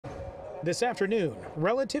This afternoon,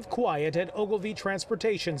 relative quiet at Ogilvie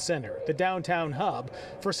Transportation Center, the downtown hub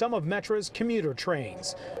for some of Metra's commuter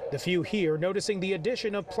trains. The few here noticing the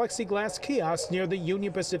addition of plexiglass kiosks near the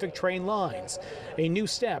Union Pacific train lines, a new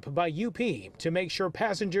step by UP to make sure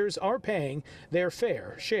passengers are paying their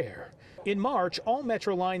fair share. In March, all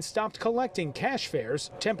Metra lines stopped collecting cash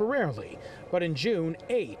fares temporarily, but in June,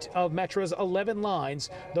 8 of Metra's 11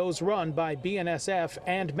 lines, those run by BNSF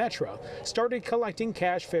and Metra, started collecting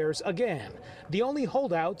cash fares again. The only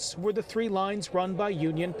holdouts were the 3 lines run by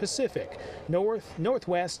Union Pacific, North,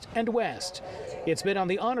 Northwest, and West. It's been on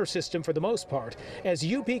the honor system for the most part, as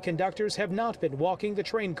UP conductors have not been walking the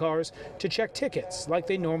train cars to check tickets like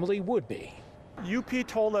they normally would be. UP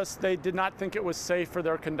told us they did not think it was safe for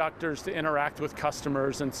their conductors to interact with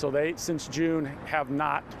customers, and so they, since June, have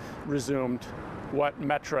not resumed what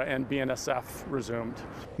Metra and BNSF resumed.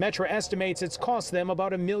 Metra estimates it's cost them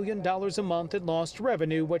about $1 million a month in lost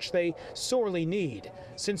revenue, which they sorely need.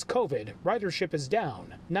 Since COVID, ridership is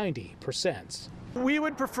down 90%. We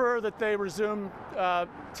would prefer that they resume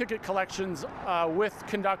ticket collections with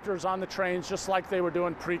conductors on the trains, just like they were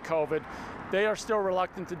doing pre-COVID. They are still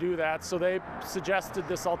reluctant to do that, so they suggested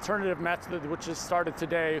this alternative method, which has started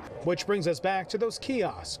today. Which brings us back to those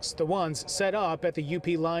kiosks, the ones set up at the UP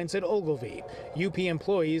lines at Ogilvie. UP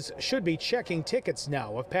employees should be checking tickets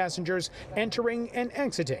now of passengers entering and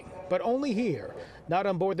exiting, but only here, not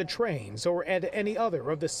on board the trains or at any other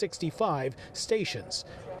of the 65 stations.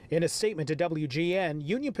 In a statement to WGN,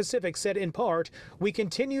 Union Pacific said in part, "We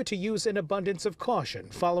continue to use an abundance of caution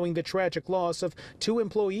following the tragic loss of 2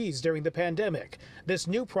 employees during the pandemic. This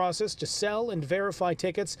new process to sell and verify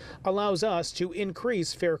tickets allows us to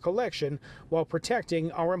increase fare collection while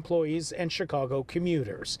protecting our employees and Chicago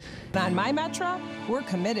commuters." On my Metra, we're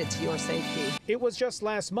committed to your safety. It was just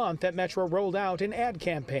last month that Metra rolled out an ad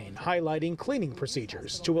campaign highlighting cleaning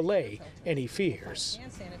procedures to allay any fears.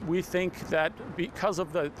 We think that because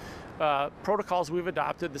of the protocols we've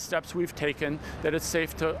adopted, the steps we've taken, that it's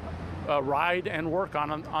safe to ride and work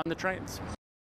on the trains.